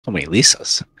So many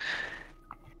Lisas.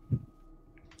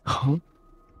 Huh?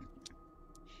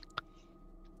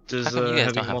 Does come you guys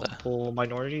having don't have multiple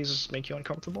minorities make you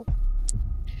uncomfortable?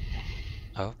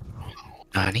 Oh,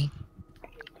 Nani?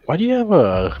 Why do you have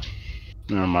a...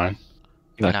 Never mind.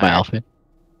 You like An my iron. outfit?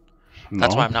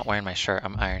 That's No? why I'm not wearing my shirt.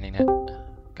 I'm ironing it.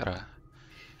 Gotta.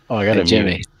 Oh, I got Hey, a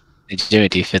Jimmy. mute. Hey, Jimmy,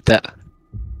 do you fit that?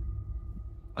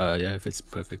 Yeah, if it's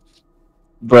perfect.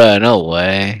 Bruh, no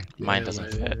way. Mine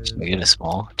doesn't fit. Make it a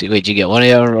small. Wait, did you get one of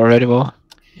you already, Mo?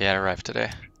 Yeah, it arrived today.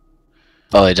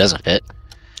 Oh, it doesn't fit.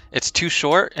 It's too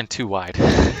short and too wide.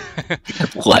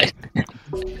 What?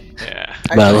 Yeah.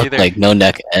 But I look Either- like no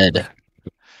neck Ed.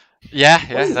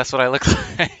 Yeah, that's what I look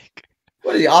like.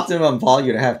 What is the optimum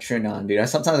volume to have Trinh on, dude?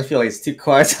 Sometimes I feel like it's too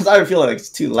quiet. Sometimes I feel like it's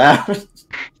too loud.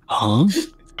 Huh?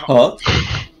 Huh?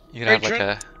 You can have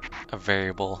like a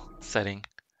variable setting.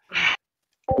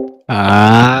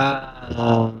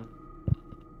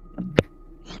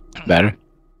 Better.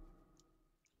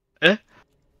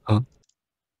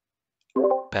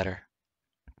 Better.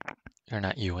 You're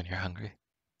not you when you're hungry.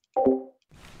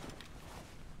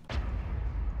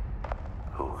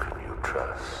 Who can you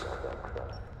trust?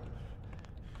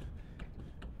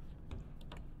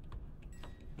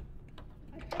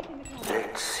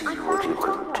 Let's see what you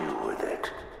can do with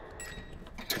it.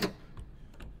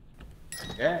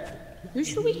 Who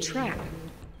should we track?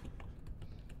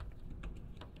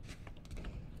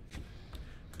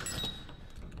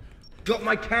 Got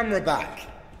my camera back.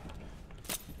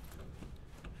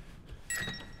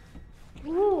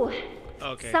 Ooh,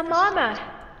 Okay. some armor.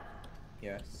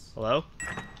 Yes. Hello?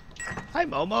 Hi,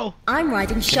 Momo. I'm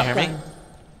riding Can you hear me? shotgun.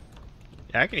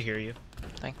 Yeah, I can hear you.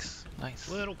 Thanks. Nice.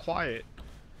 A little quiet.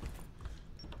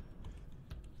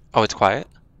 Oh, it's quiet?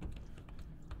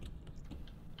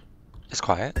 It's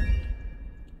quiet?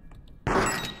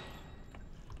 I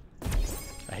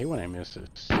hate when I miss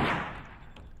this.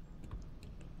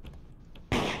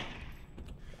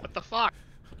 What the fuck?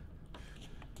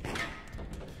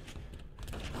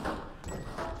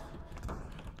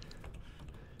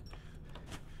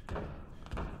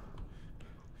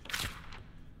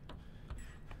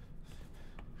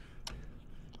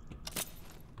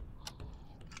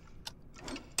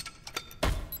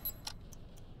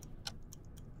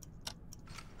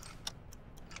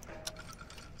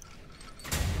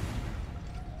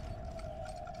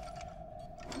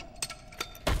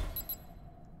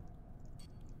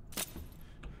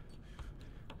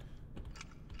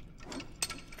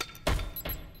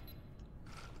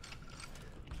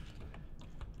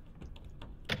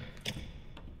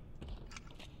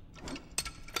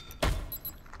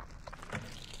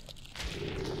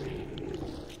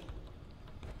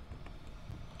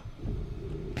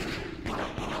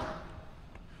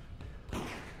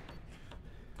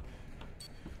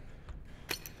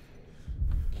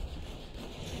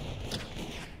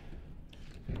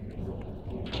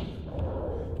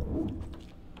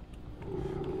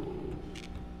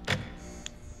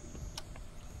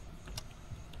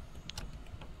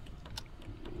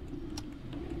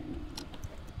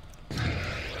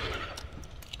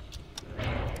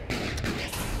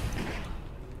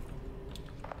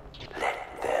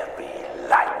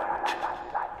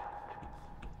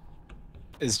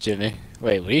 It's Jimmy.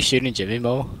 Wait, were you shooting Jimmy,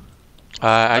 Mo?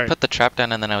 I Alright. put the trap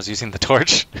down and then I was using the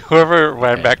torch. Whoever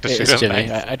ran back to shoot It's him. Jimmy.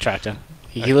 Nice. I tracked him.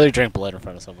 He literally drank blood in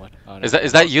front of someone. Oh, no.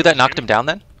 Is that you that knocked him down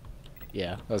then?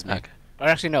 Yeah, that was me. Okay. Or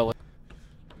actually, no.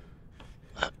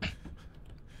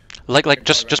 Like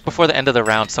just before the end of the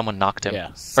round, someone knocked him.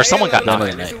 Yeah. Or someone got No,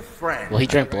 knocked. no, no. Friend. Well, he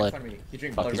drank Right in blood. front of me. He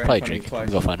drank Fuck, blood he's right probably in front of me drinking. twice.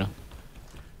 We'll go find him.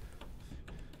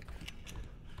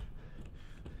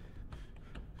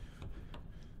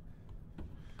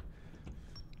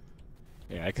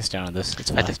 Yeah, I can stand on this.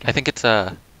 It's I faster. think it's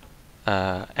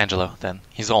Angelo then.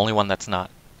 He's the only one that's not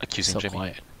accusing so Jimmy.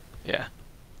 quiet. Yeah.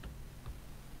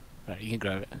 Alright, you can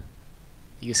grab it.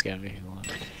 You can scam me if you want.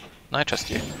 No, I trust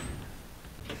you.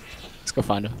 Let's go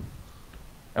find him.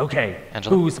 Okay,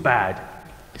 Angelo? who's bad?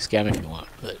 You scam me if you want.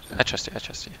 But I trust you. I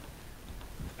trust you.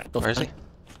 go Where is he?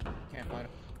 find Can't find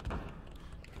him.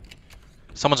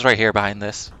 Someone's right here behind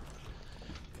this.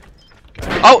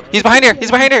 Oh, he's behind here.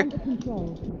 He's behind here.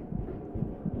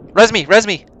 Res me. Res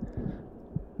me.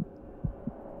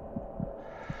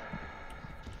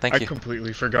 Thank I you.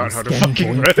 completely forgot how to Scanning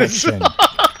fucking for res. infection.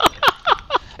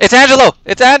 It's Angelo.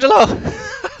 It's Angelo.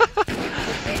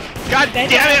 God damn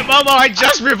it, Momo! I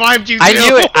just revived you. I too.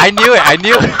 knew it. I knew it. I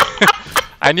knew it.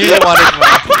 I knew you wanted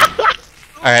more.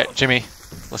 All right, Jimmy.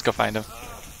 Let's go find him.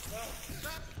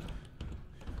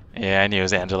 Yeah, I knew it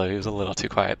was Angelo. He was a little too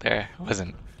quiet there. I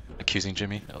wasn't accusing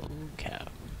Jimmy. no cap.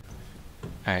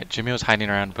 Alright, Jimmy was hiding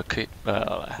around the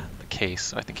case,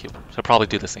 so I think he'll probably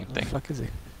do the same Where the thing. fuck is he?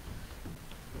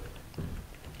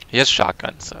 He has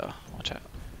shotgun, so watch out.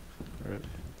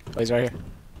 Oh, he's right here.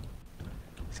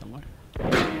 Somewhere.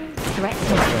 Threat.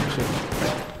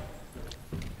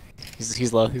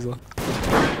 He's low. He's low.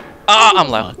 Ah, I'm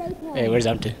low. Hey, where's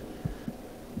empty?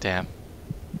 Damn.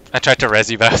 I tried to res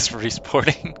you, but I was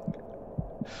resporting.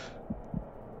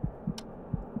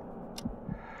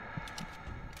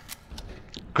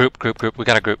 Group. We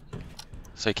got a group.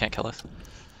 So he can't kill us.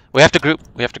 We have to group.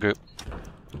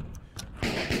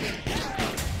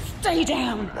 Stay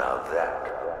down. Now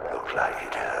that looked like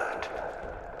it hurt.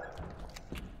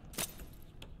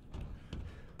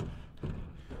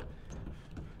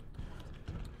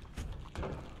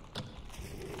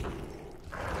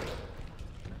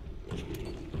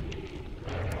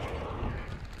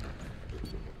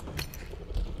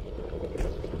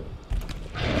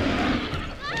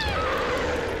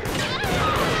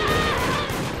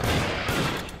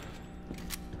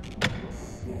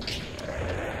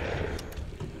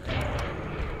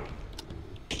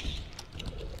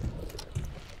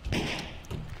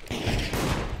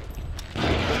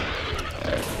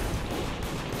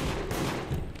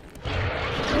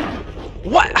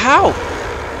 What? How?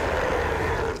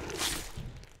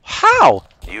 How?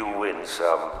 You win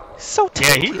some. So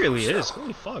Yeah, tanky. he really is.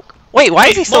 Holy fuck. Wait, why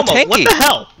is he so Momo, tanky? what the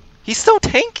hell? He's so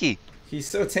tanky. He's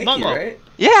so tanky, Momo. right?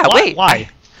 Yeah, Why? wait. Why?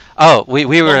 Oh, we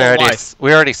were Momo, already why? we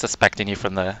were already suspecting you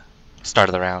from the start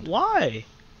of the round. Why?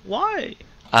 Why?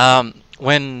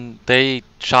 When they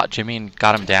shot Jimmy and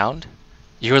got him downed,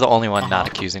 you were the only one not Uh-huh.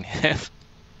 accusing him.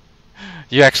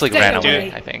 You actually Stay ran away.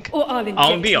 away, I think. Or I'll I'll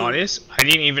inject be you. honest. I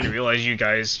didn't even realize you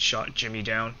guys shot Jimmy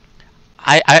down.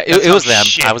 It That's was how them.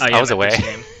 shit I was am at away. this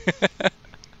game.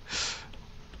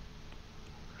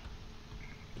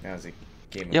 That was a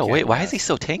game of Yo, cat wait, and why mouse. is he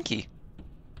so tanky?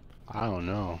 I don't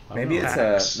know. Maybe it's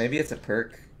Hacks. maybe it's a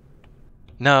perk.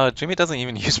 No, Jimmy doesn't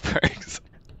even use perks.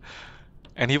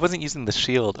 And he wasn't using the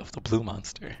shield of the blue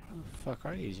monster. Where the fuck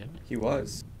are you, Jimmy? He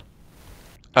was.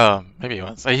 Oh, maybe he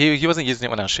was. He wasn't using it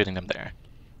when I was shooting him there.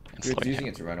 And He was slowing using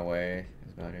him. it to run away.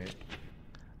 That's about it.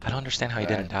 I don't understand how he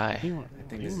Right. didn't die. I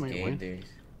think this might game, win. dude.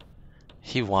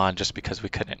 He won just because we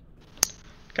couldn't.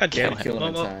 God damn Kill it, Kill him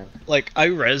in Momo. time. Like, I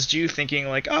rezzed you thinking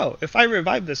like, oh, if I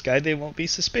revive this guy, they won't be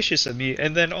suspicious of me.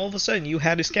 And then all of a sudden you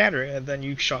had a scanner and then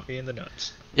you shot me in the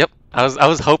nuts. Yep, I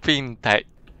was hoping that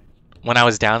when I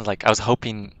was down, like I was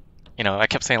hoping, I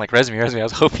kept saying like res me. I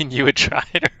was hoping you would try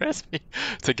to res me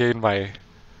to gain my,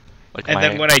 And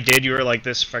then when I did, you were like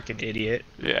this fucking idiot.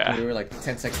 yeah. We were like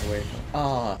 10 seconds away.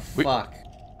 Oh, We- fuck.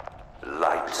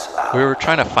 Lights out. We were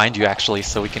trying to find you actually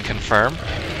so we can confirm,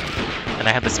 and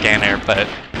I had the scanner, but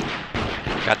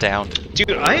got down.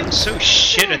 Dude, I am so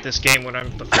shit at this game when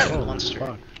I'm the fucking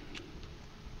monster.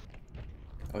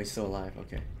 Oh, he's still alive.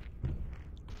 Okay.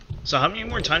 So how many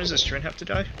more times does Trinh have to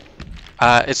die?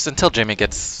 It's until Jimmy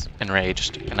gets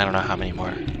enraged, and I don't know how many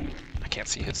more. I can't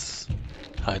see his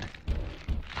HUD.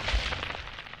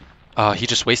 Oh, he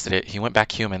just wasted it. He went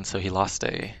back human, so he lost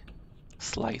a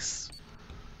slice.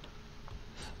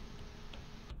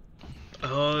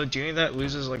 Oh, doing that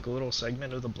loses like a little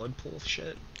segment of the blood pool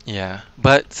shit. Yeah,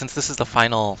 but since this is the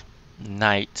final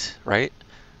night, right?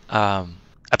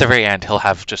 At the very end, he'll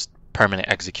have just permanent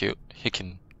execute. He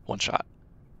can one shot.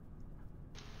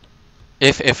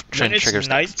 If When Trinh it's triggers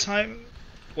next. nighttime,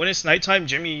 when it's nighttime,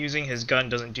 Jimmy using his gun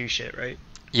doesn't do shit, right?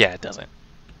 Yeah, it doesn't.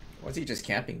 What's he just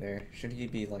camping there? Shouldn't he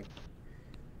be like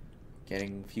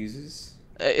getting fuses?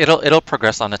 It'll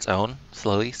progress on its own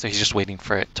slowly, so he's just waiting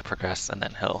for it to progress, and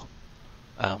then he'll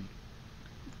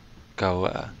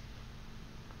go.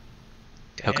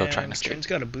 He'll go try and escape. Trin's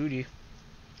got a booty.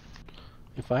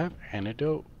 If I have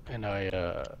antidote and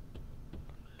I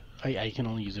can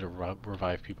only use it to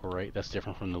revive people, right? That's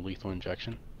different from the lethal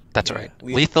injection. That's Yeah, right.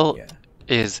 Lethal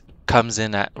Yeah. comes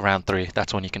in at round 3.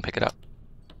 That's when you can pick it up.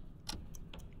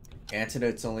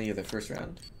 Antidote's only the first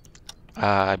round.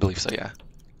 I believe so, yeah.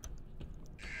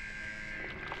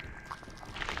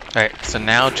 Alright, so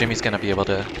now Jimmy's gonna be able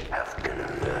to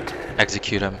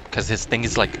execute him, because his thing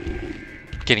is like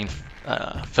getting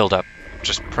filled up,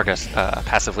 just progress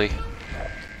passively.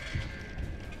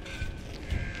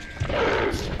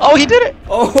 Oh, he did it!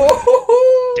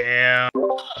 Oh! Damn.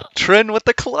 Trinh with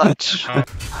the clutch!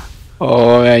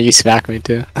 Oh man, you smacked me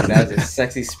too. That was a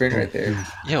sexy sprint right there.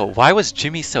 Yo, why was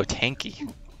Jimmy so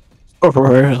tanky? For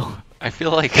real. I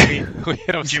feel like we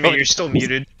hit him Jimmy, so you're still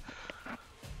muted.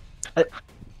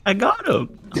 I got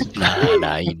him.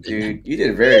 Nah, you Dude, you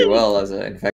did very well as an infected.